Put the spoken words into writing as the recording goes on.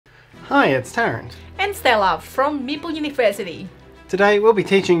Hi, it's Tarrant. And Stella from Meeple University. Today we'll be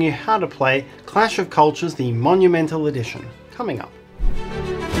teaching you how to play Clash of Cultures, the Monumental Edition, coming up.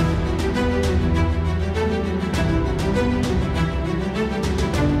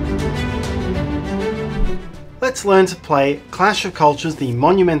 Let's learn to play Clash of Cultures, the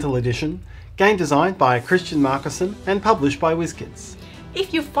Monumental Edition, game designed by Christian Markerson and published by WizKids.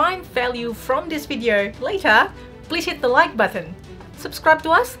 If you find value from this video later, please hit the like button. Subscribe to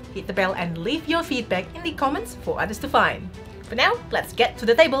us, hit the bell and leave your feedback in the comments for others to find. For now, let's get to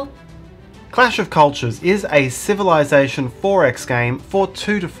the table. Clash of Cultures is a Civilization 4X game for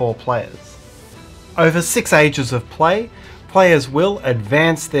 2 to 4 players. Over 6 ages of play, players will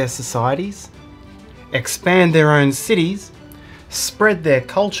advance their societies, expand their own cities, spread their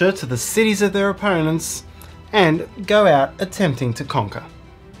culture to the cities of their opponents, and go out attempting to conquer.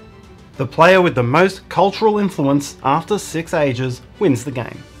 The player with the most cultural influence after 6 ages wins the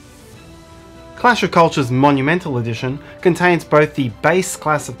game. Clash of Cultures Monumental Edition contains both the base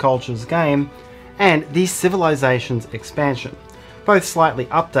Clash of Cultures game and the Civilizations expansion, both slightly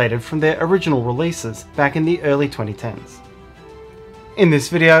updated from their original releases back in the early 2010s. In this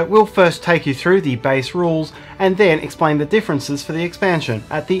video, we'll first take you through the base rules and then explain the differences for the expansion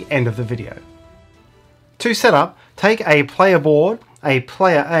at the end of the video. To set up, take a player board, a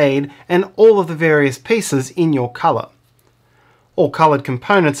player aid, and all of the various pieces in your colour. All coloured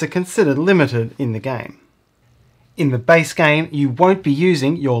components are considered limited in the game. In the base game, you won't be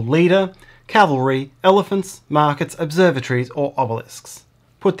using your leader, cavalry, elephants, markets, observatories, or obelisks.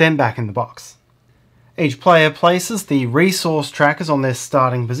 Put them back in the box. Each player places the resource trackers on their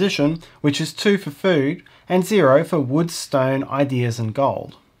starting position, which is 2 for food and 0 for wood, stone, ideas, and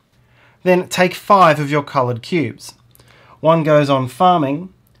gold. Then take 5 of your coloured cubes. 1 goes on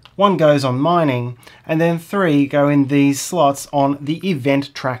farming, 1 goes on mining, and then 3 go in these slots on the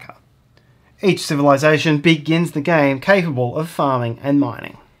event tracker. Each civilization begins the game capable of farming and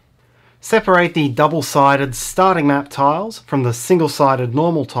mining. Separate the double-sided starting map tiles from the single-sided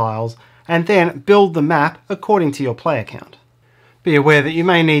normal tiles, and then build the map according to your player count. Be aware that you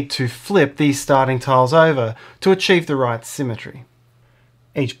may need to flip these starting tiles over to achieve the right symmetry.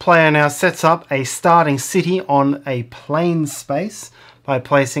 Each player now sets up a starting city on a plain space by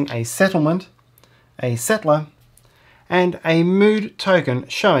placing a settlement, a settler, and a mood token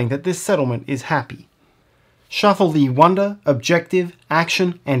showing that this settlement is happy. Shuffle the wonder, objective,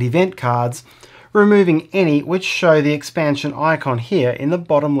 action, and event cards, removing any which show the expansion icon here in the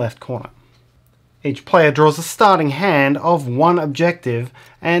bottom left corner. Each player draws a starting hand of 1 objective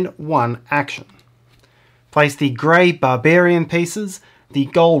and 1 action. Place the grey barbarian pieces, the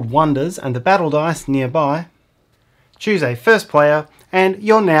gold wonders, and the battle dice nearby. Choose a first player, and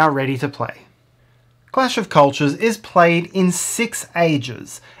you're now ready to play. Clash of Cultures is played in 6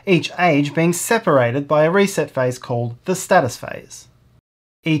 ages, each age being separated by a reset phase called the status phase.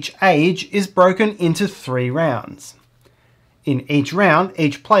 Each age is broken into 3 rounds. In each round,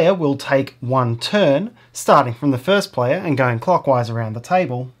 each player will take 1 turn, starting from the first player and going clockwise around the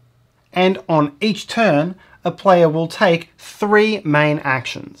table. And on each turn, a player will take 3 main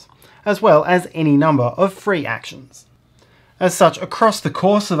actions, as well as any number of free actions. As such, across the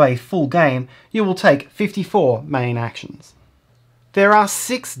course of a full game, you will take 54 main actions. There are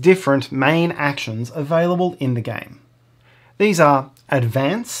 6 different main actions available in the game. These are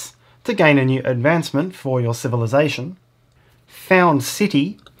Advance, to gain a new advancement for your civilization, Found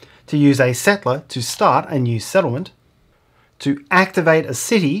City, to use a settler to start a new settlement, to activate a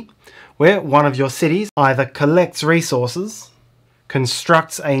city, where one of your cities either collects resources,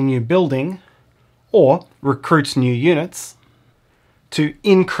 constructs a new building, or recruits new units, to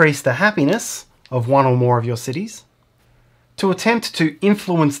increase the happiness of 1 or more of your cities, to attempt to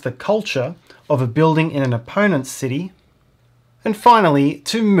influence the culture of a building in an opponent's city, and finally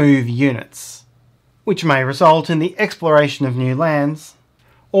to move units, which may result in the exploration of new lands,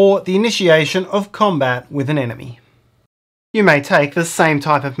 or the initiation of combat with an enemy. You may take the same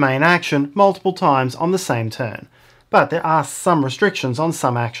type of main action multiple times on the same turn, but there are some restrictions on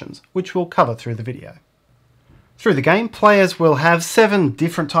some actions, which we'll cover through the video. Through the game, players will have 7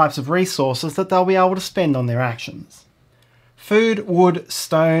 different types of resources that they'll be able to spend on their actions. Food, wood,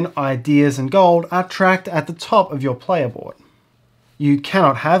 stone, ideas, and gold are tracked at the top of your player board. You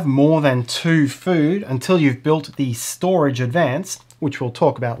cannot have more than 2 food until you've built the storage advance, which we'll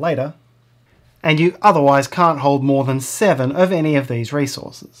talk about later, and you otherwise can't hold more than 7 of any of these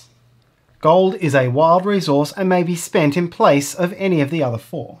resources. Gold is a wild resource and may be spent in place of any of the other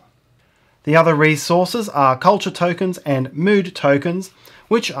 4. The other resources are culture tokens and mood tokens,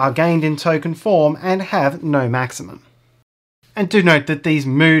 which are gained in token form and have no maximum. And do note that these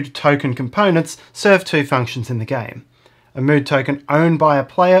mood token components serve two functions in the game. A mood token owned by a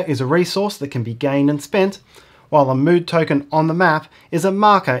player is a resource that can be gained and spent, while a mood token on the map is a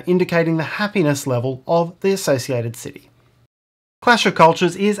marker indicating the happiness level of the associated city. Clash of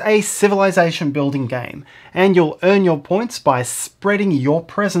Cultures is a civilization building game, and you'll earn your points by spreading your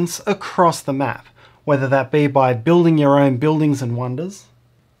presence across the map, whether that be by building your own buildings and wonders,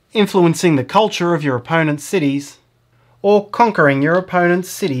 influencing the culture of your opponent's cities, or conquering your opponent's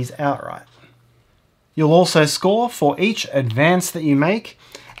cities outright. You'll also score for each advance that you make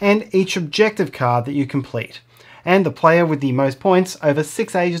and each objective card that you complete, and the player with the most points over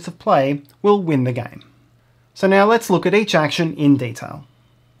 6 ages of play will win the game. So now let's look at each action in detail.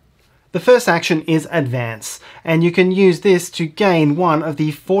 The first action is Advance, and you can use this to gain one of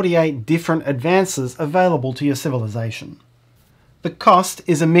the 48 different advances available to your civilization. The cost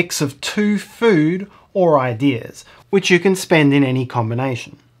is a mix of 2 food or ideas, which you can spend in any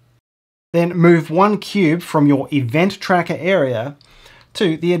combination. Then move 1 cube from your event tracker area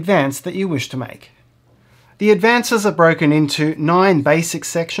to the advance that you wish to make. The advances are broken into 9 basic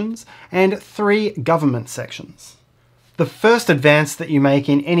sections and 3 government sections. The first advance that you make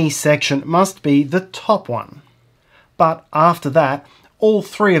in any section must be the top one, but after that, all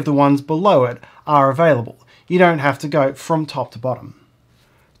 3 of the ones below it are available. You don't have to go from top to bottom.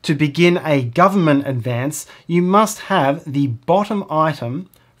 To begin a government advance, you must have the bottom item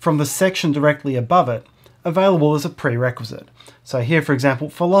from the section directly above it available as a prerequisite. So here, for example,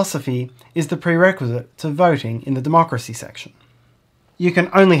 philosophy is the prerequisite to voting in the democracy section. You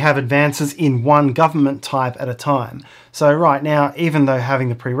can only have advances in one government type at a time. So right now, even though having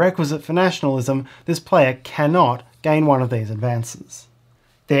the prerequisite for nationalism, this player cannot gain one of these advances.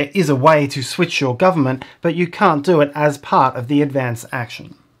 There is a way to switch your government, but you can't do it as part of the advance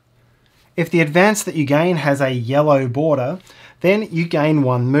action. If the advance that you gain has a yellow border, then you gain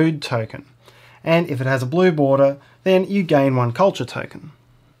 1 mood token. And if it has a blue border, then you gain 1 culture token.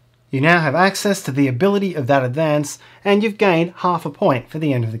 You now have access to the ability of that advance, and you've gained half a point for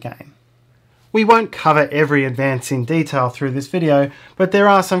the end of the game. We won't cover every advance in detail through this video, but there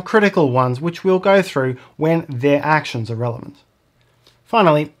are some critical ones which we'll go through when their actions are relevant.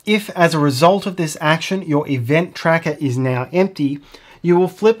 Finally, if as a result of this action your event tracker is now empty, you will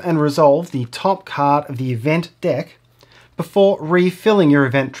flip and resolve the top card of the event deck before refilling your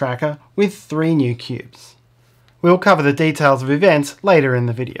event tracker with 3 new cubes. We'll cover the details of events later in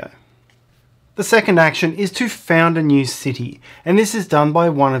the video. The second action is to found a new city, and this is done by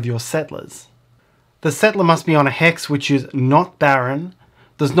one of your settlers. The settler must be on a hex which is not barren,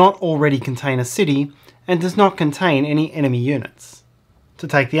 does not already contain a city, and does not contain any enemy units. To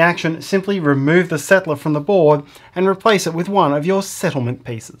take the action, simply remove the settler from the board and replace it with one of your settlement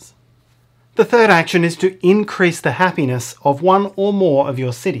pieces. The third action is to increase the happiness of one or more of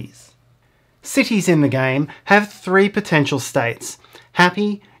your cities. Cities in the game have 3 potential states: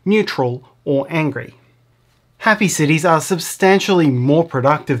 happy, neutral, or angry. Happy cities are substantially more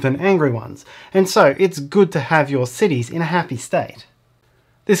productive than angry ones, and so it's good to have your cities in a happy state.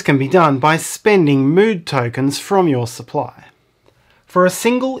 This can be done by spending mood tokens from your supply. For a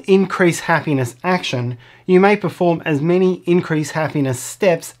single increase happiness action, you may perform as many increase happiness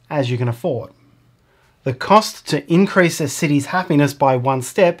steps as you can afford. The cost to increase a city's happiness by 1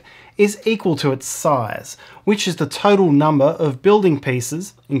 step is equal to its size, which is the total number of building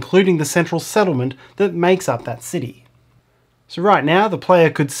pieces, including the central settlement, that makes up that city. So right now, the player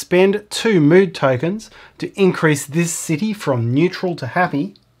could spend 2 mood tokens to increase this city from neutral to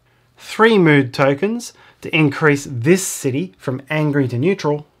happy, 3 mood tokens to increase this city from angry to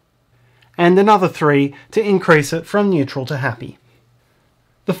neutral, and another 3 to increase it from neutral to happy.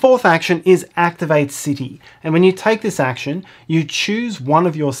 The fourth action is Activate City, and when you take this action, you choose one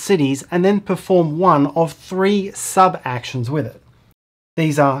of your cities and then perform one of 3 sub-actions with it.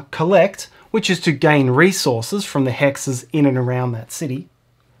 These are Collect, which is to gain resources from the hexes in and around that city,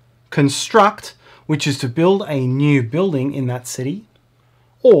 Construct, which is to build a new building in that city,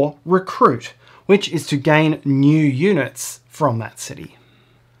 or Recruit, which is to gain new units from that city.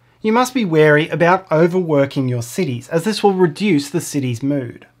 You must be wary about overworking your cities, as this will reduce the city's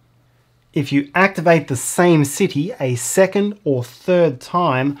mood. If you activate the same city a second or third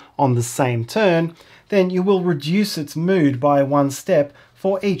time on the same turn, then you will reduce its mood by 1 step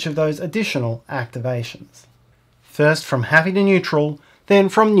for each of those additional activations. First from happy to neutral, then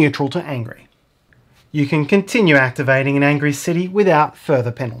from neutral to angry. You can continue activating an angry city without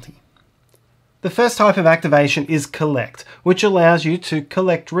further penalty. The first type of activation is Collect, which allows you to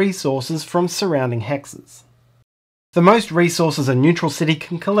collect resources from surrounding hexes. The most resources a neutral city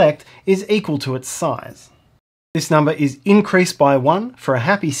can collect is equal to its size. This number is increased by 1 for a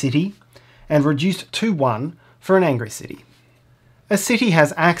happy city and reduced to 1 for an angry city. A city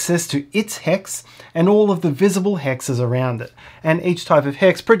has access to its hex and all of the visible hexes around it, and each type of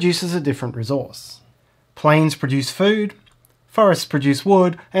hex produces a different resource. Plains produce food, forests produce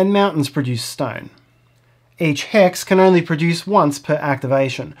wood, and mountains produce stone. Each hex can only produce once per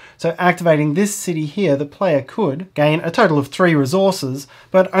activation, so activating this city here, the player could gain a total of 3 resources,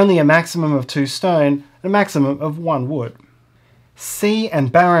 but only a maximum of 2 stone and a maximum of 1 wood. Sea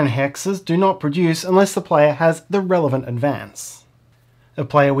and barren hexes do not produce unless the player has the relevant advance. A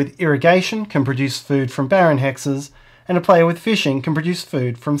player with irrigation can produce food from barren hexes, and a player with fishing can produce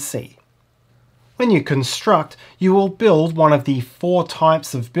food from sea. When you construct, you will build one of the 4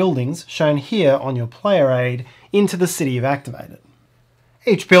 types of buildings shown here on your player aid into the city you've activated.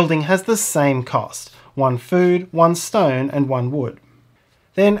 Each building has the same cost, 1 food, 1 stone, and 1 wood.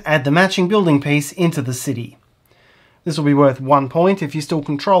 Then add the matching building piece into the city. This will be worth 1 point if you still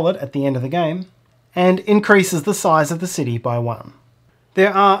control it at the end of the game, and increases the size of the city by 1.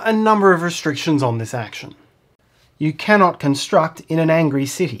 There are a number of restrictions on this action. You cannot construct in an angry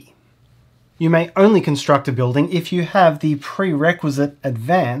city. You may only construct a building if you have the prerequisite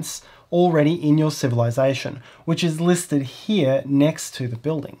advance already in your civilization, which is listed here next to the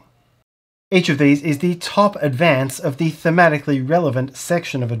building. Each of these is the top advance of the thematically relevant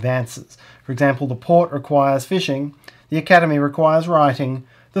section of advances. For example, the port requires fishing, the academy requires writing,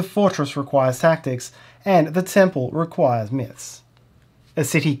 the fortress requires tactics, and the temple requires myths. A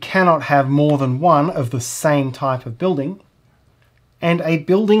city cannot have more than 1 of the same type of building, and a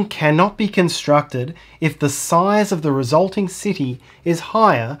building cannot be constructed if the size of the resulting city is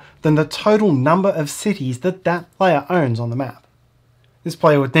higher than the total number of cities that player owns on the map. This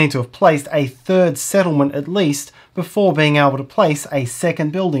player would need to have placed a 3rd settlement at least before being able to place a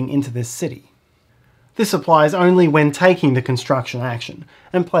 2nd building into this city. This applies only when taking the construction action,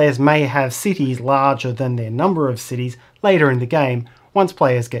 and players may have cities larger than their number of cities later in the game once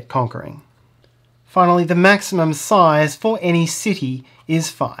players get conquering. Finally, the maximum size for any city is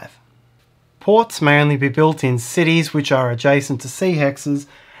 5. Ports may only be built in cities which are adjacent to sea hexes,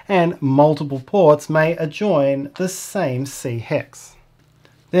 and multiple ports may adjoin the same sea hex.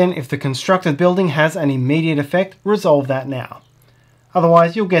 Then, if the constructed building has an immediate effect, resolve that now.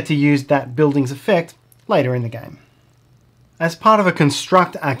 Otherwise, you'll get to use that building's effect later in the game. As part of a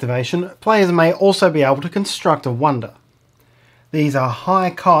construct activation, players may also be able to construct a wonder. These are high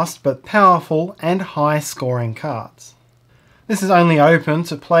cost but powerful and high scoring cards. This is only open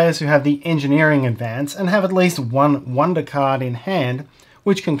to players who have the engineering advance and have at least 1 wonder card in hand,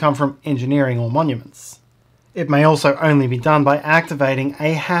 which can come from engineering or monuments. It may also only be done by activating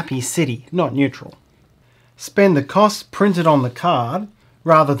a happy city, not neutral. Spend the costs printed on the card,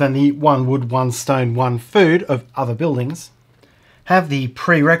 rather than the 1 wood, 1 stone, 1 food of other buildings. Have the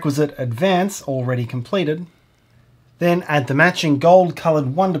prerequisite advance already completed. Then add the matching gold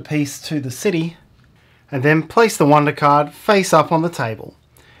coloured wonder piece to the city, and then place the wonder card face up on the table.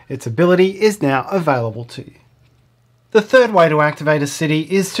 Its ability is now available to you. The 3rd way to activate a city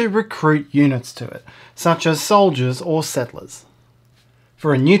is to recruit units to it, such as soldiers or settlers.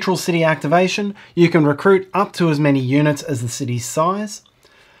 For a neutral city activation, you can recruit up to as many units as the city's size.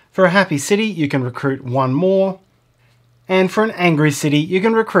 For a happy city, you can recruit 1 more, and for an angry city, you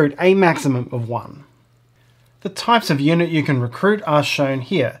can recruit a maximum of 1. The types of unit you can recruit are shown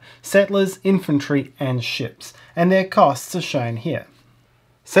here: settlers, infantry, and ships, and their costs are shown here.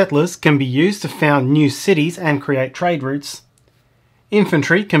 Settlers can be used to found new cities and create trade routes.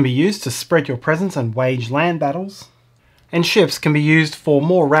 Infantry can be used to spread your presence and wage land battles. And ships can be used for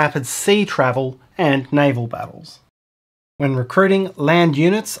more rapid sea travel and naval battles. When recruiting, land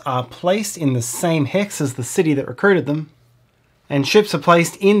units are placed in the same hex as the city that recruited them, and ships are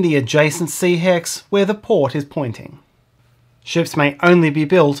placed in the adjacent sea hex where the port is pointing. Ships may only be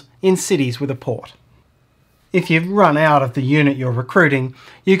built in cities with a port. If you've run out of the unit you're recruiting,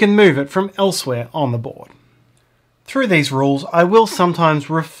 you can move it from elsewhere on the board. Through these rules, I will sometimes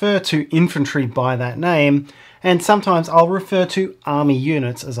refer to infantry by that name, and sometimes I'll refer to army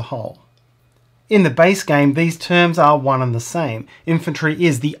units as a whole. In the base game, these terms are one and the same. Infantry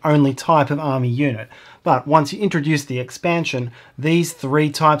is the only type of army unit, but once you introduce the expansion, these 3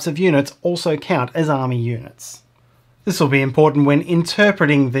 types of units also count as army units. This will be important when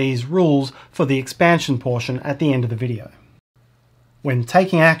interpreting these rules for the expansion portion at the end of the video. When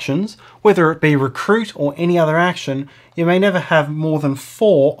taking actions, whether it be recruit or any other action, you may never have more than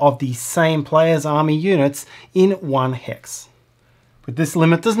 4 of the same player's army units in one hex. But this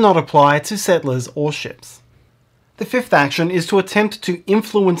limit does not apply to settlers or ships. The fifth action is to attempt to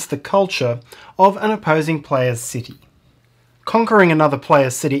influence the culture of an opposing player's city. Conquering another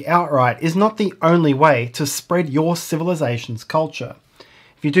player's city outright is not the only way to spread your civilization's culture.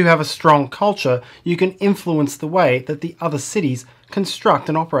 If you do have a strong culture, you can influence the way that the other cities construct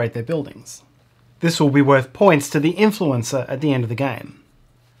and operate their buildings. This will be worth points to the influencer at the end of the game.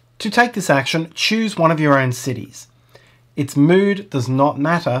 To take this action, choose one of your own cities. Its mood does not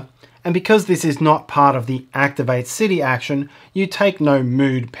matter, and because this is not part of the Activate City action, you take no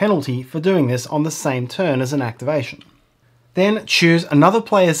mood penalty for doing this on the same turn as an activation. Then choose another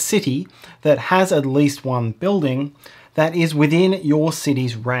player's city that has at least one building that is within your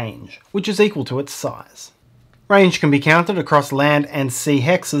city's range, which is equal to its size. Range can be counted across land and sea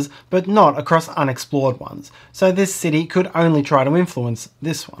hexes, but not across unexplored ones, so this city could only try to influence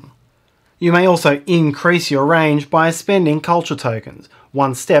this one. You may also increase your range by spending culture tokens,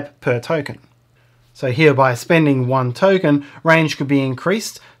 1 step per token. So here, by spending 1 token, range could be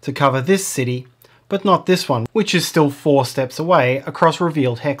increased to cover this city, but not this one, which is still 4 steps away across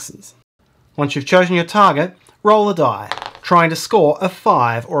revealed hexes. Once you've chosen your target, roll a die, trying to score a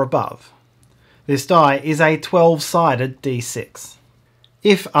 5 or above. This die is a 12-sided d6.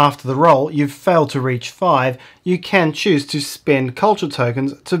 If after the roll you've failed to reach 5, you can choose to spend culture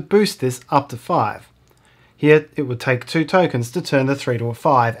tokens to boost this up to 5. Here it would take 2 tokens to turn the 3 to a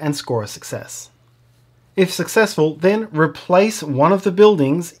 5 and score a success. If successful, then replace one of the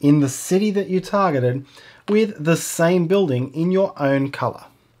buildings in the city that you targeted with the same building in your own colour.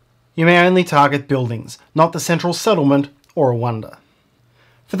 You may only target buildings, not the central settlement or a wonder.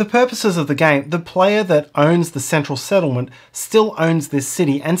 For the purposes of the game, the player that owns the central settlement still owns this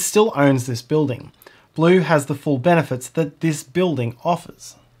city and still owns this building. Blue has the full benefits that this building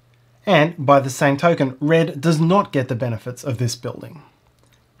offers. And, by the same token, red does not get the benefits of this building.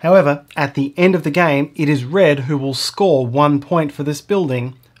 However, at the end of the game, it is red who will score 1 point for this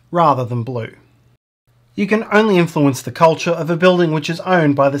building, rather than blue. You can only influence the culture of a building which is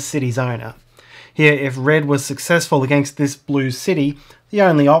owned by the city's owner. Here, if red was successful against this blue city, the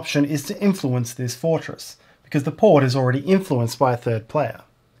only option is to influence this fortress, because the port is already influenced by a third player.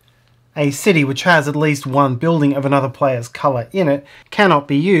 A city which has at least one building of another player's colour in it cannot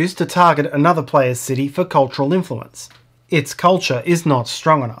be used to target another player's city for cultural influence. Its culture is not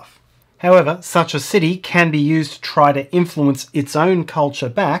strong enough. However, such a city can be used to try to influence its own culture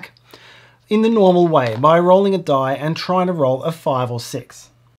back in the normal way by rolling a die and trying to roll a 5 or 6.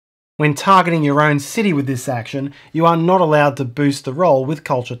 When targeting your own city with this action, you are not allowed to boost the roll with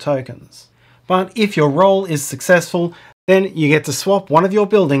culture tokens. But if your roll is successful, then you get to swap one of your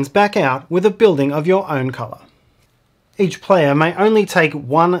buildings back out with a building of your own colour. Each player may only take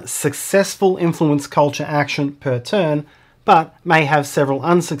 1 successful influence culture action per turn, but may have several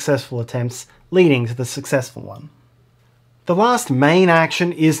unsuccessful attempts leading to the successful one. The last main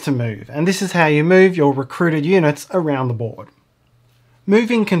action is to move, and this is how you move your recruited units around the board.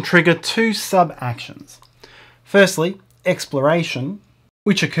 Moving can trigger 2 sub-actions. Firstly, exploration,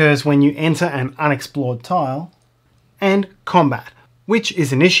 which occurs when you enter an unexplored tile, and combat, which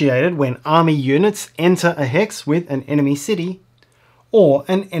is initiated when army units enter a hex with an enemy city or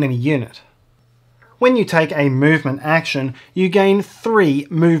an enemy unit. When you take a movement action, you gain 3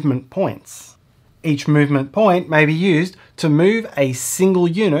 movement points. Each movement point may be used to move a single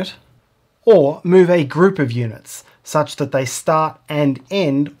unit or move a group of units, such that they start and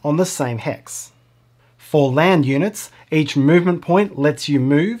end on the same hex. For land units, each movement point lets you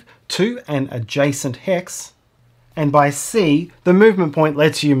move to an adjacent hex, and by sea, the movement point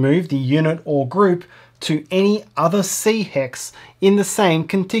lets you move the unit or group to any other sea hex in the same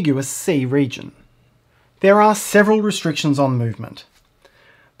contiguous sea region. There are several restrictions on movement.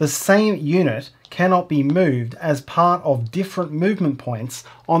 The same unit cannot be moved as part of different movement points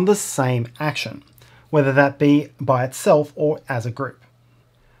on the same action, whether that be by itself or as a group.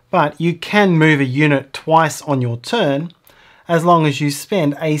 But you can move a unit twice on your turn, as long as you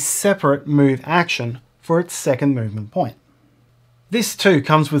spend a separate move action for its second movement point. This too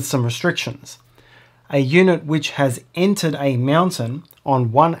comes with some restrictions. A unit which has entered a mountain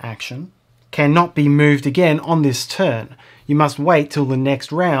on one action cannot be moved again on this turn. You must wait till the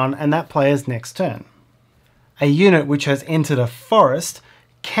next round and that player's next turn. A unit which has entered a forest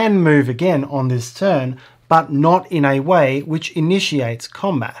can move again on this turn, but not in a way which initiates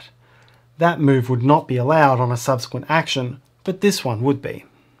combat. That move would not be allowed on a subsequent action, but this one would be.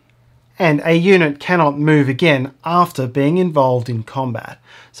 And a unit cannot move again after being involved in combat.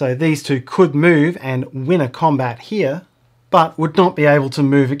 So these two could move and win a combat here, but would not be able to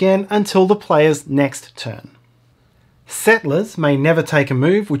move again until the player's next turn. Settlers may never take a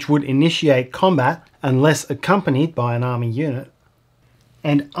move which would initiate combat unless accompanied by an army unit.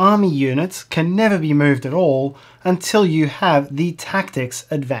 And army units can never be moved at all until you have the tactics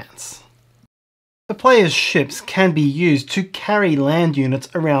advance. The player's ships can be used to carry land units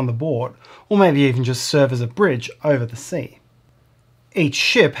around the board, or maybe even just serve as a bridge over the sea. Each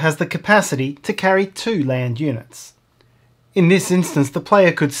ship has the capacity to carry 2 land units. In this instance, the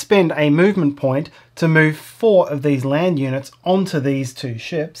player could spend a movement point to move 4 of these land units onto these 2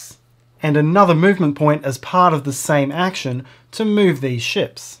 ships, and another movement point as part of the same action to move these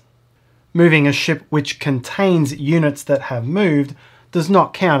ships. Moving a ship which contains units that have moved does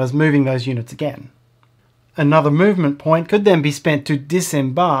not count as moving those units again. Another movement point could then be spent to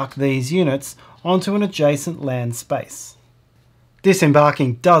disembark these units onto an adjacent land space.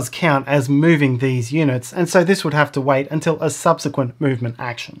 Disembarking does count as moving these units, and so this would have to wait until a subsequent movement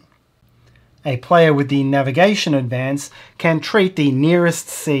action. A player with the navigation advance can treat the nearest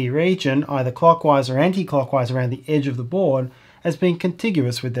sea region, either clockwise or anti-clockwise around the edge of the board, as being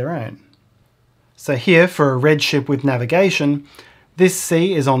contiguous with their own. So here, for a red ship with navigation, this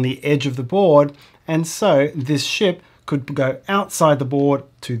sea is on the edge of the board, and so this ship could go outside the board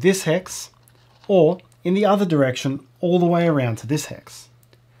to this hex, or in the other direction all the way around to this hex.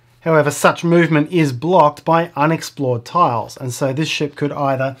 However, such movement is blocked by unexplored tiles, and so this ship could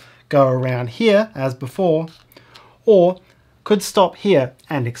either go around here as before, or could stop here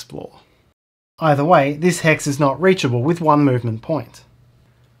and explore. Either way, this hex is not reachable with 1 movement point.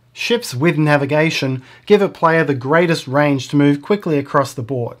 Ships with navigation give a player the greatest range to move quickly across the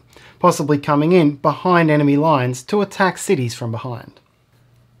board, possibly coming in behind enemy lines to attack cities from behind.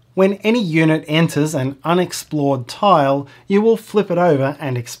 When any unit enters an unexplored tile, you will flip it over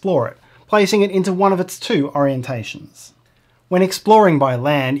and explore it, placing it into one of its 2 orientations. When exploring by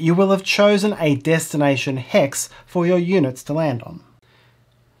land, you will have chosen a destination hex for your units to land on.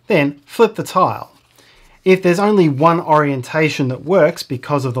 Then flip the tile. If there's only one orientation that works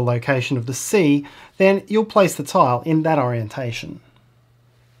because of the location of the sea, then you'll place the tile in that orientation.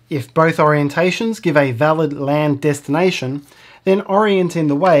 If both orientations give a valid land destination, then orient in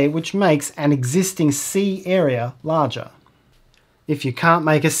the way which makes an existing sea area larger. If you can't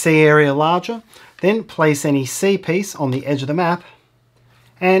make a sea area larger, then place any sea piece on the edge of the map,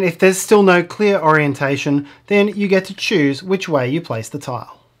 and if there's still no clear orientation, then you get to choose which way you place the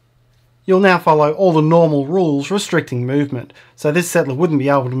tile. You'll now follow all the normal rules restricting movement, so this settler wouldn't be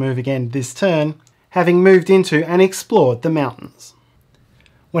able to move again this turn, having moved into and explored the mountains.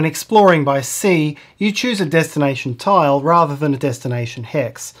 When exploring by sea, you choose a destination tile rather than a destination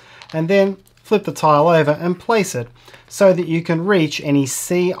hex, and then flip the tile over and place it so that you can reach any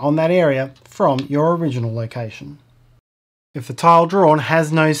sea on that area from your original location. If the tile drawn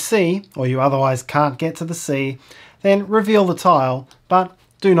has no sea, or you otherwise can't get to the sea, then reveal the tile, but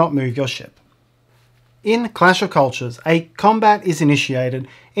do not move your ship. In Clash of Cultures, a combat is initiated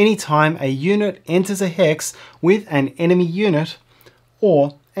anytime a unit enters a hex with an enemy unit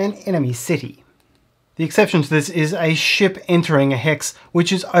or an enemy city. The exception to this is a ship entering a hex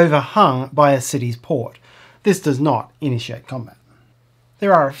which is overhung by a city's port. This does not initiate combat.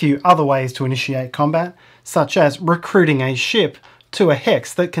 There are a few other ways to initiate combat, such as recruiting a ship to a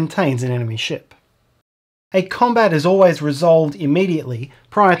hex that contains an enemy ship. A combat is always resolved immediately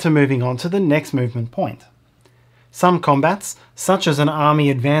prior to moving on to the next movement point. Some combats, such as an army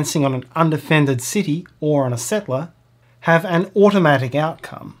advancing on an undefended city or on a settler, have an automatic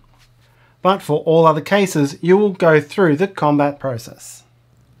outcome. But for all other cases, you will go through the combat process.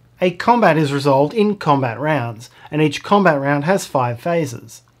 A combat is resolved in combat rounds, and each combat round has 5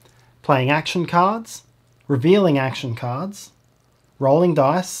 phases: playing action cards, revealing action cards, rolling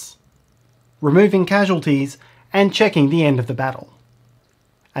dice, removing casualties, and checking the end of the battle.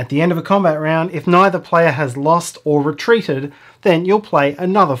 At the end of a combat round, if neither player has lost or retreated, then you'll play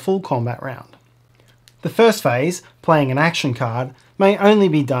another full combat round. The first phase, playing an action card, may only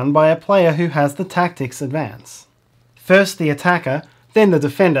be done by a player who has the tactics advance. First the attacker, then the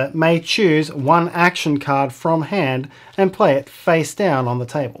defender may choose one action card from hand and play it face down on the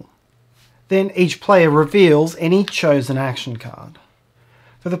table. Then each player reveals any chosen action card.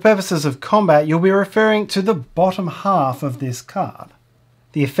 For the purposes of combat, you'll be referring to the bottom half of this card.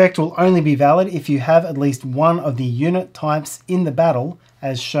 The effect will only be valid if you have at least one of the unit types in the battle,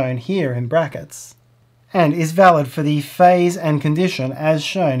 as shown here in brackets, and is valid for the phase and condition as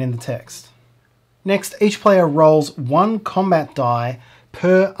shown in the text. Next, each player rolls 1 combat die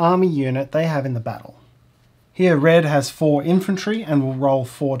per army unit they have in the battle. Here red has 4 infantry and will roll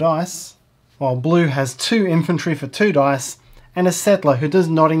 4 dice, while blue has 2 infantry for 2 dice, and a settler who does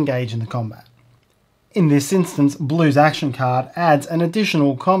not engage in the combat. In this instance, Blue's action card adds an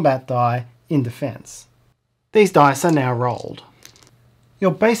additional combat die in defense. These dice are now rolled.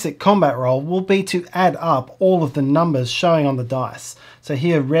 Your basic combat roll will be to add up all of the numbers showing on the dice. So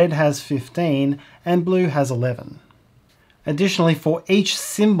here red has 15 and blue has 11. Additionally, for each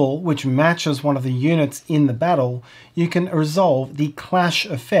symbol which matches one of the units in the battle, you can resolve the clash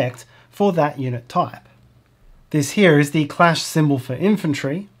effect for that unit type. This here is the clash symbol for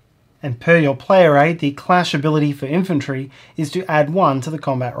infantry, and per your player aid, the clash ability for infantry is to add 1 to the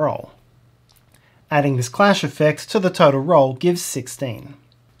combat roll. Adding this clash effect to the total roll gives 16.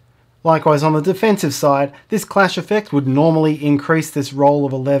 Likewise, on the defensive side, this clash effect would normally increase this roll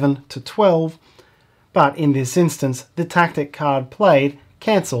of 11 to 12, but in this instance, the tactic card played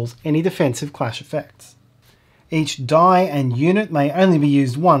cancels any defensive clash effects. Each die and unit may only be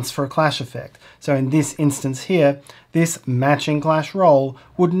used once for a clash effect, so in this instance here, this matching clash roll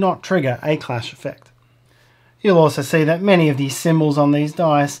would not trigger a clash effect. You'll also see that many of these symbols on these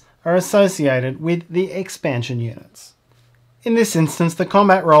dice are associated with the expansion units. In this instance, the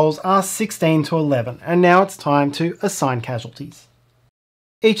combat rolls are 16 to 11, and now it's time to assign casualties.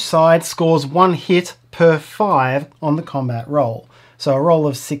 Each side scores 1 hit per 5 on the combat roll. So a roll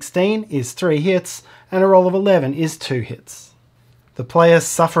of 16 is 3 hits, and a roll of 11 is 2 hits. The player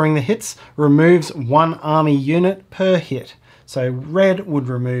suffering the hits removes 1 army unit per hit. So red would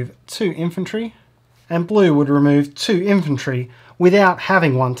remove 2 infantry, and blue would remove 2 infantry without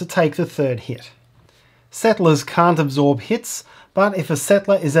having one to take the 3rd hit. Settlers can't absorb hits, but if a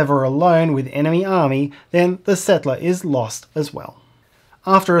settler is ever alone with enemy army, then the settler is lost as well.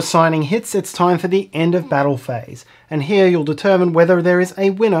 After assigning hits, it's time for the end of battle phase, and here you'll determine whether there is a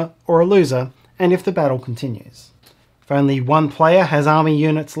winner or a loser, and if the battle continues. If only one player has army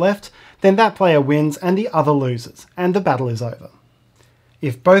units left, then that player wins and the other loses, and the battle is over.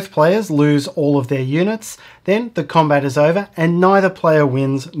 If both players lose all of their units, then the combat is over and neither player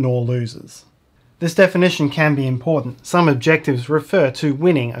wins nor loses. This definition can be important. Some objectives refer to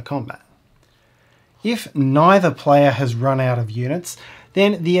winning a combat. If neither player has run out of units,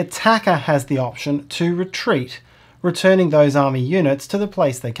 then the attacker has the option to retreat, returning those army units to the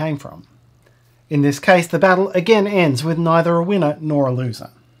place they came from. In this case, the battle again ends with neither a winner nor a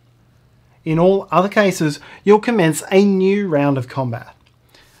loser. In all other cases, you'll commence a new round of combat.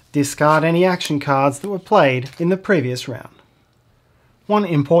 Discard any action cards that were played in the previous round. One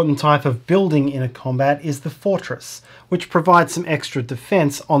important type of building in a combat is the fortress, which provides some extra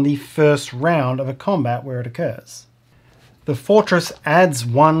defense on the first round of a combat where it occurs. The fortress adds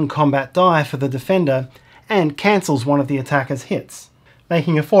 1 combat die for the defender and cancels one of the attacker's hits,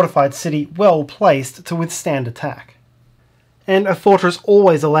 making a fortified city well placed to withstand attack. And a fortress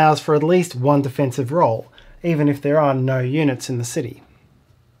always allows for at least 1 defensive roll, even if there are no units in the city.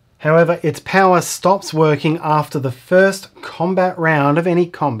 However, its power stops working after the first combat round of any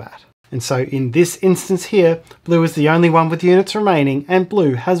combat. And so in this instance here, blue is the only one with units remaining, and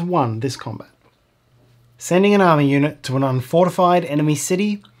blue has won this combat. Sending an army unit to an unfortified enemy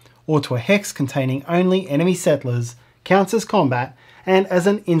city, or to a hex containing only enemy settlers, counts as combat and as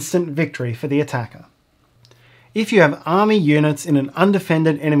an instant victory for the attacker. If you have army units in an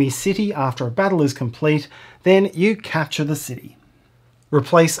undefended enemy city after a battle is complete, then you capture the city.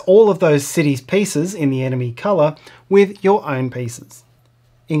 Replace all of those city's pieces in the enemy colour with your own pieces,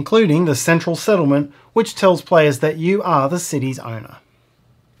 including the central settlement, which tells players that you are the city's owner.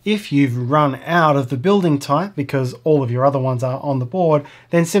 If you've run out of the building type because all of your other ones are on the board,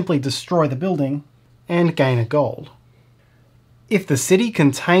 then simply destroy the building and gain a gold. If the city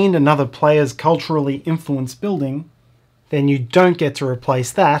contained another player's culturally influenced building, then you don't get to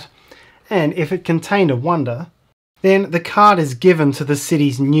replace that, and if it contained a wonder, then the card is given to the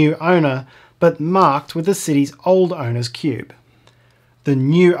city's new owner, but marked with the city's old owner's cube. The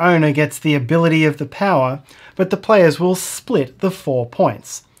new owner gets the ability of the power, but the players will split the 4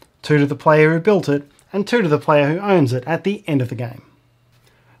 points, 2 to the player who built it, and 2 to the player who owns it at the end of the game.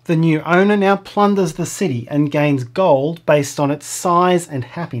 The new owner now plunders the city and gains gold based on its size and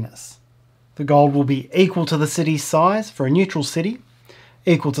happiness. The gold will be equal to the city's size for a neutral city,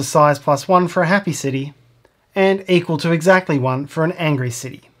 equal to size plus 1 for a happy city, and equal to exactly 1 for an angry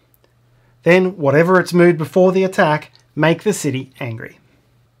city. Then, whatever its mood before the attack, make the city angry.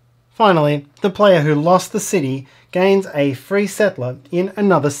 Finally, the player who lost the city gains a free settler in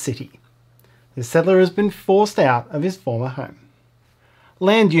another city. The settler has been forced out of his former home.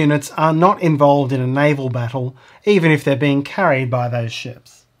 Land units are not involved in a naval battle, even if they're being carried by those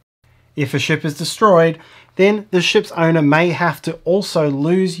ships. If a ship is destroyed, then the ship's owner may have to also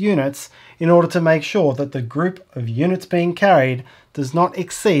lose units in order to make sure that the group of units being carried does not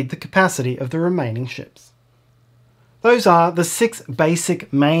exceed the capacity of the remaining ships. Those are the 6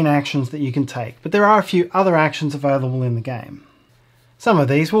 basic main actions that you can take, but there are a few other actions available in the game. Some of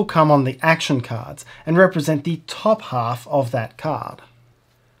these will come on the action cards and represent the top half of that card.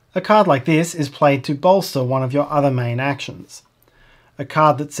 A card like this is played to bolster one of your other main actions. A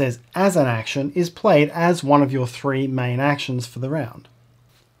card that says as an action is played as one of your 3 main actions for the round.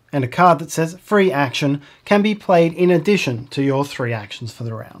 And a card that says free action can be played in addition to your 3 actions for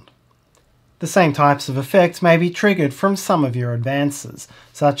the round. The same types of effects may be triggered from some of your advances,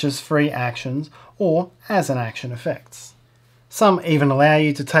 such as free actions or as an action effects. Some even allow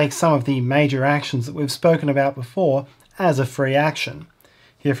you to take some of the major actions that we've spoken about before as a free action.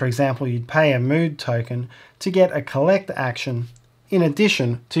 Here, for example, you'd pay a mood token to get a collect action in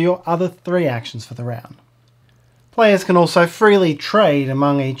addition to your other 3 actions for the round. Players can also freely trade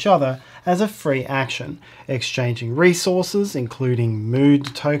among each other as a free action, exchanging resources including mood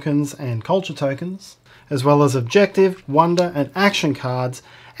tokens and culture tokens, as well as objective, wonder and action cards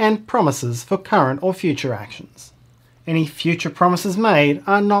and promises for current or future actions. Any future promises made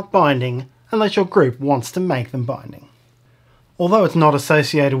are not binding unless your group wants to make them binding. Although it's not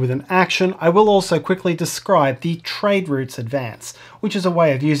associated with an action, I will also quickly describe the trade routes advance, which is a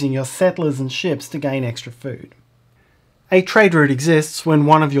way of using your settlers and ships to gain extra food. A trade route exists when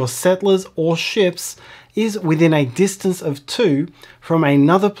one of your settlers or ships is within a distance of 2 from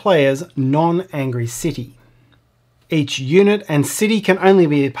another player's non-angry city. Each unit and city can only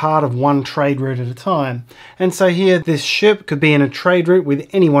be a part of one trade route at a time, and so here this ship could be in a trade route with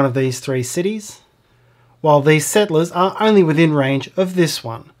any one of these 3 cities, while these settlers are only within range of this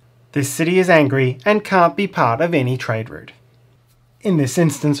one. This city is angry and can't be part of any trade route. In this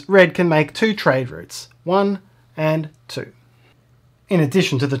instance, red can make 2 trade routes, 1 and 2. In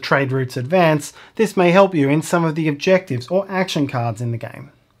addition to the trade routes advance, this may help you in some of the objectives or action cards in the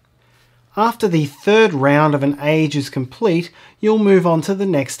game. After the 3rd round of an age is complete, you'll move on to the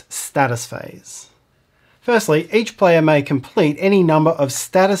next status phase. Firstly, each player may complete any number of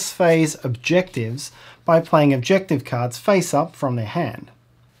status phase objectives by playing objective cards face up from their hand.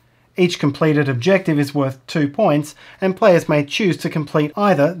 Each completed objective is worth 2 points, and players may choose to complete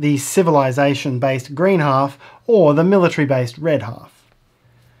either the civilization-based green half or the military-based red half.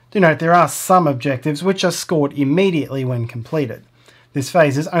 Do note there are some objectives which are scored immediately when completed. This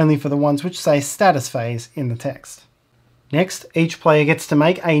phase is only for the ones which say status phase in the text. Next, each player gets to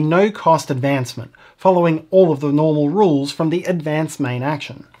make a no-cost advancement, following all of the normal rules from the advance main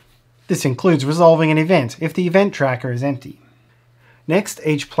action. This includes resolving an event if the event tracker is empty. Next,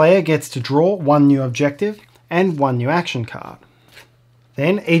 each player gets to draw 1 new objective and 1 new action card.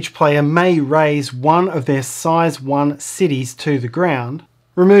 Then each player may raise one of their size 1 cities to the ground,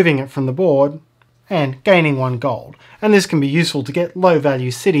 removing it from the board and gaining 1 gold, and this can be useful to get low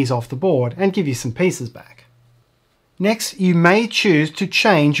value cities off the board and give you some pieces back. Next, you may choose to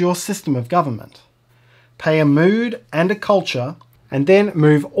change your system of government. Pay a mood and a culture, and then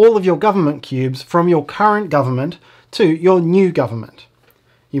move all of your government cubes from your current government to your new government.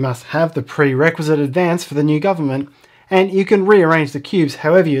 You must have the prerequisite advance for the new government, and you can rearrange the cubes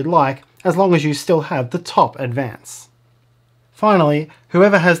however you'd like as long as you still have the top advance. Finally,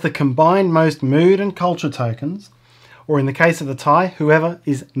 whoever has the combined most mood and culture tokens, or in the case of the tie, whoever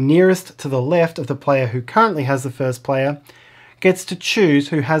is nearest to the left of the player who currently has the first player, gets to choose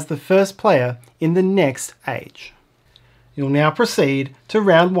who has the first player in the next age. You'll now proceed to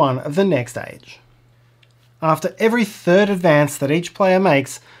round 1 of the next age. After every 3rd advance that each player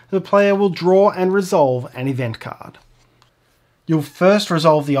makes, the player will draw and resolve an event card. You'll first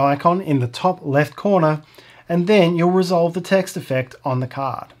resolve the icon in the top left corner, and then you'll resolve the text effect on the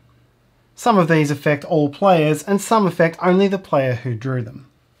card. Some of these affect all players, and some affect only the player who drew them.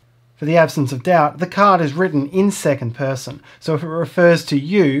 For the absence of doubt, the card is written in 2nd person, so if it refers to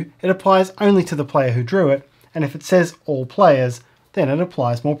you, it applies only to the player who drew it, and if it says all players, then it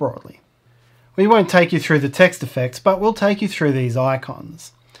applies more broadly. We won't take you through the text effects, but we'll take you through these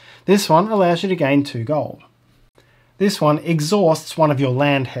icons. This one allows you to gain 2 gold. This one exhausts one of your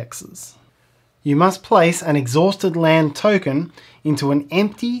land hexes. You must place an exhausted land token into an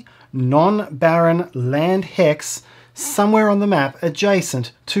empty, non-barren land hex somewhere on the map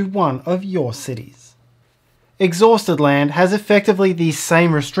adjacent to one of your cities. Exhausted land has effectively the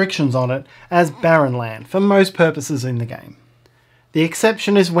same restrictions on it as barren land for most purposes in the game. The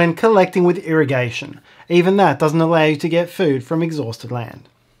exception is when collecting with irrigation. Even that doesn't allow you to get food from exhausted land.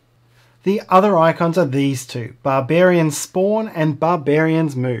 The other icons are these two, Barbarians Spawn and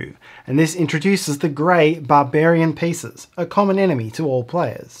Barbarians Move, and this introduces the grey Barbarian pieces, a common enemy to all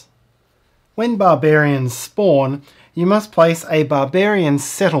players. When Barbarians spawn, you must place a Barbarian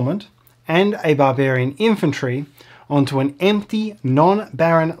settlement and a Barbarian infantry onto an empty,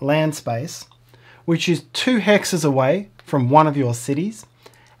 non-barren land space, which is 2 hexes away from one of your cities,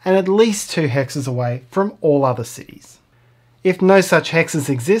 and at least 2 hexes away from all other cities. If no such hexes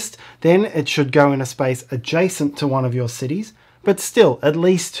exist, then it should go in a space adjacent to one of your cities, but still at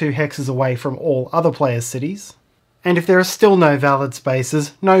least 2 hexes away from all other players' cities. And if there are still no valid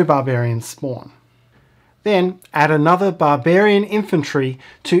spaces, no barbarians spawn. Then add another barbarian infantry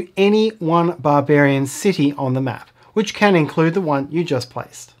to any one barbarian city on the map, which can include the one you just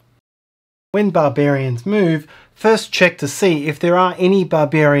placed. When barbarians move, first check to see if there are any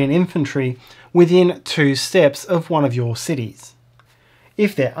barbarian infantry within 2 steps of one of your cities.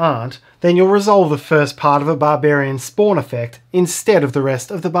 If there aren't, then you'll resolve the first part of a barbarian spawn effect instead of the rest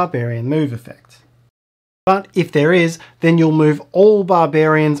of the barbarian move effect. But if there is, then you'll move all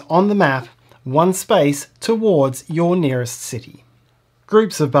barbarians on the map 1 space towards your nearest city.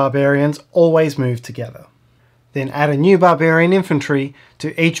 Groups of barbarians always move together. Then add a new barbarian infantry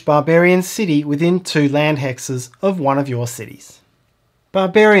to each barbarian city within 2 land hexes of one of your cities.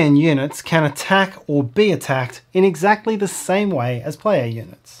 Barbarian units can attack or be attacked in exactly the same way as player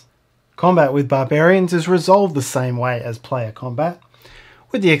units. Combat with barbarians is resolved the same way as player combat,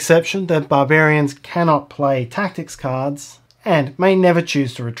 with the exception that barbarians cannot play tactics cards and may never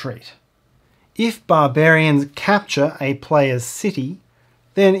choose to retreat. If barbarians capture a player's city,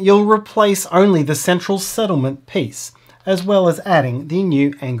 then you'll replace only the central settlement piece, as well as adding the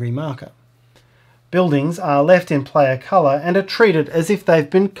new angry marker. Buildings are left in player colour and are treated as if they've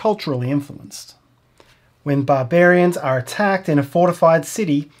been culturally influenced. When barbarians are attacked in a fortified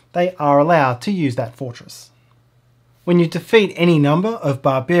city, they are allowed to use that fortress. When you defeat any number of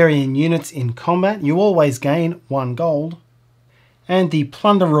barbarian units in combat, you always gain 1 gold. And the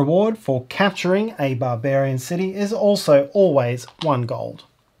plunder reward for capturing a barbarian city is also always 1 gold.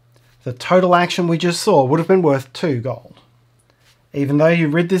 The total action we just saw would have been worth 2 gold. Even though you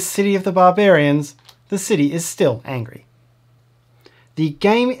rid this city of the barbarians, the city is still angry. The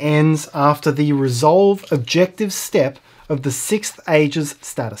game ends after the resolve objective step of the 6th Age's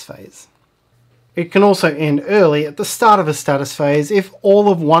status phase. It can also end early at the start of a status phase if all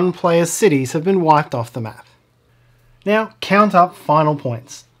of one player's cities have been wiped off the map. Now count up final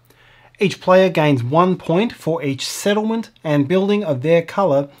points. Each player gains 1 point for each settlement and building of their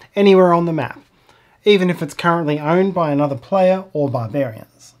colour anywhere on the map, even if it's currently owned by another player or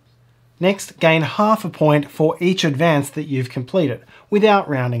barbarians. Next, gain half a point for each advance that you've completed, without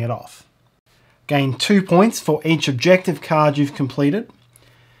rounding it off. Gain 2 points for each objective card you've completed.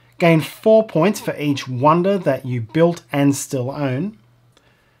 Gain 4 points for each wonder that you built and still own.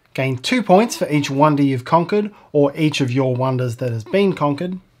 Gain 2 points for each wonder you've conquered, or each of your wonders that has been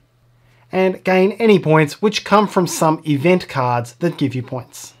conquered. And gain any points which come from some event cards that give you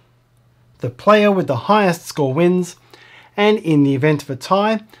points. The player with the highest score wins, and in the event of a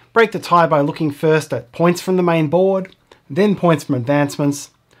tie, break the tie by looking first at points from the main board, then points from advancements,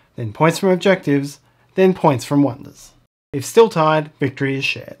 then points from objectives, then points from wonders. If still tied, victory is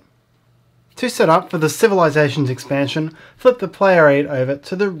shared. To set up for the Civilizations expansion, flip the player aid over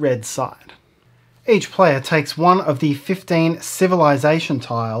to the red side. Each player takes one of the 15 civilization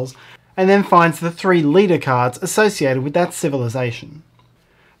tiles and then finds the 3 leader cards associated with that civilization.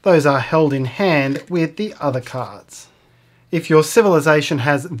 Those are held in hand with the other cards. If your civilization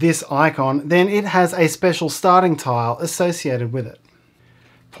has this icon, then it has a special starting tile associated with it.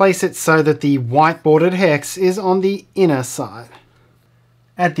 Place it so that the white bordered hex is on the inner side.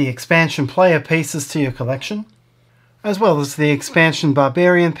 Add the expansion player pieces to your collection, as well as the expansion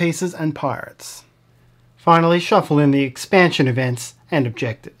barbarian pieces and pirates. Finally, shuffle in the expansion events and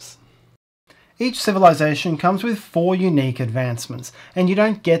objectives. Each civilization comes with 4 unique advancements, and you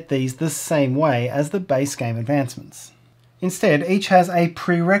don't get these the same way as the base game advancements. Instead, each has a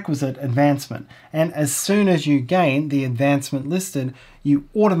prerequisite advancement, and as soon as you gain the advancement listed, you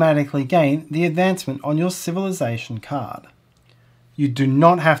automatically gain the advancement on your civilization card. You do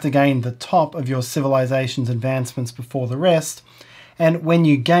not have to gain the top of your civilization's advancements before the rest, and when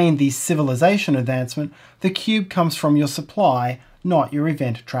you gain the civilization advancement, the cube comes from your supply, not your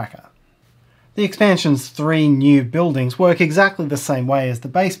event tracker. The expansion's 3 new buildings work exactly the same way as the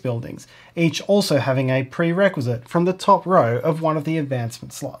base buildings, each also having a prerequisite from the top row of one of the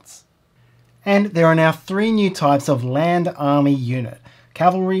advancement slots. And there are now 3 new types of land army unit: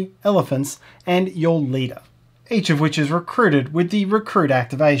 cavalry, elephants, and your leader. each of which is recruited with the recruit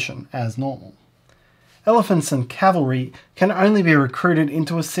activation as normal. Elephants and cavalry can only be recruited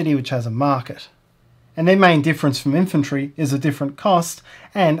into a city which has a market, and their main difference from infantry is a different cost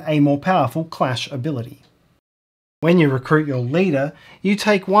and a more powerful clash ability. When you recruit your leader, you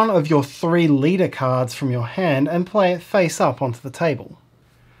take one of your 3 leader cards from your hand and play it face up onto the table.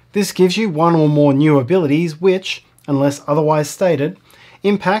 This gives you one or more new abilities which, unless otherwise stated,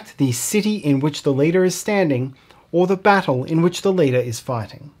 impact the city in which the leader is standing or the battle in which the leader is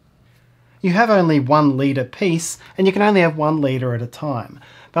fighting. You have only 1 leader piece and you can only have 1 leader at a time,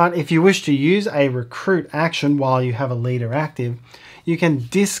 but if you wish to use a recruit action while you have a leader active, you can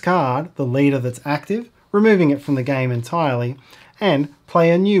discard the leader that's active, removing it from the game entirely, and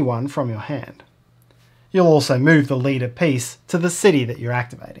play a new one from your hand. You'll also move the leader piece to the city that you're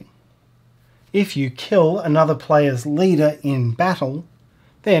activating. If you kill another player's leader in battle,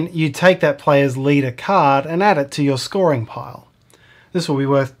 then you take that player's leader card and add it to your scoring pile. This will be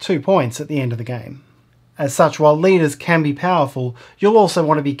worth 2 points at the end of the game. As such, while leaders can be powerful, you'll also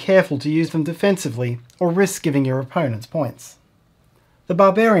want to be careful to use them defensively or risk giving your opponents points. The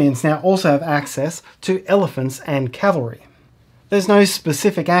barbarians now also have access to elephants and cavalry. There's no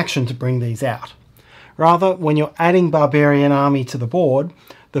specific action to bring these out. Rather, when you're adding barbarian army to the board,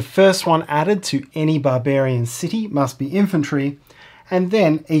 the first one added to any barbarian city must be infantry, and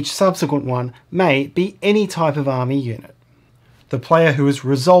then each subsequent one may be any type of army unit. The player who is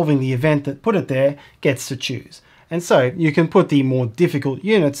resolving the event that put it there gets to choose, and so you can put the more difficult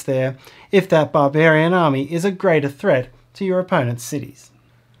units there if that barbarian army is a greater threat to your opponent's cities.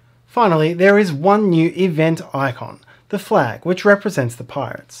 Finally, there is one new event icon, the flag, which represents the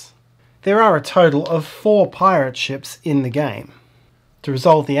pirates. There are a total of 4 pirate ships in the game. To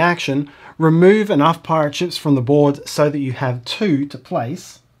resolve the action, remove enough pirate ships from the board so that you have 2 to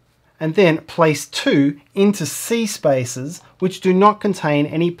place, and then place 2 into sea spaces which do not contain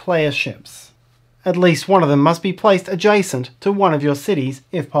any player ships. At least one of them must be placed adjacent to one of your cities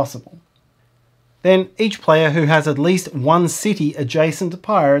if possible. Then each player who has at least 1 city adjacent to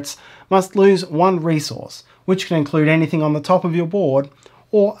pirates must lose 1 resource, which can include anything on the top of your board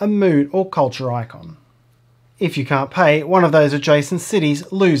or a mood or culture icon. If you can't pay, one of those adjacent cities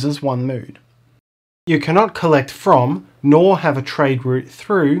loses 1 mood. You cannot collect from, nor have a trade route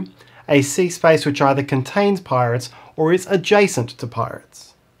through, a sea space which either contains pirates or is adjacent to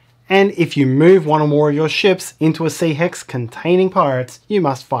pirates. And if you move 1 or more of your ships into a sea hex containing pirates, you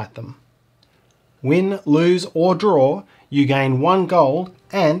must fight them. Win, lose or draw, you gain 1 gold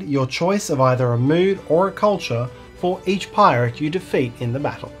and your choice of either a mood or a culture for each pirate you defeat in the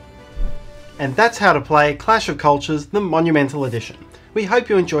battle. And that's how to play Clash of Cultures, the Monumental Edition. We hope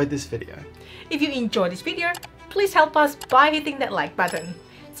you enjoyed this video. If you enjoyed this video, please help us by hitting that like button.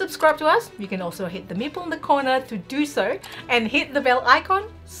 Subscribe to us, you can also hit the meeple in the corner to do so, and hit the bell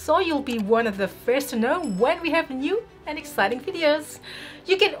icon so you'll be one of the first to know when we have new and exciting videos.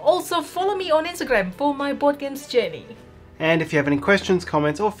 You can also follow me on Instagram for my board games journey. And if you have any questions,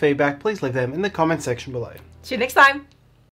 comments or feedback, please leave them in the comment section below. See you next time!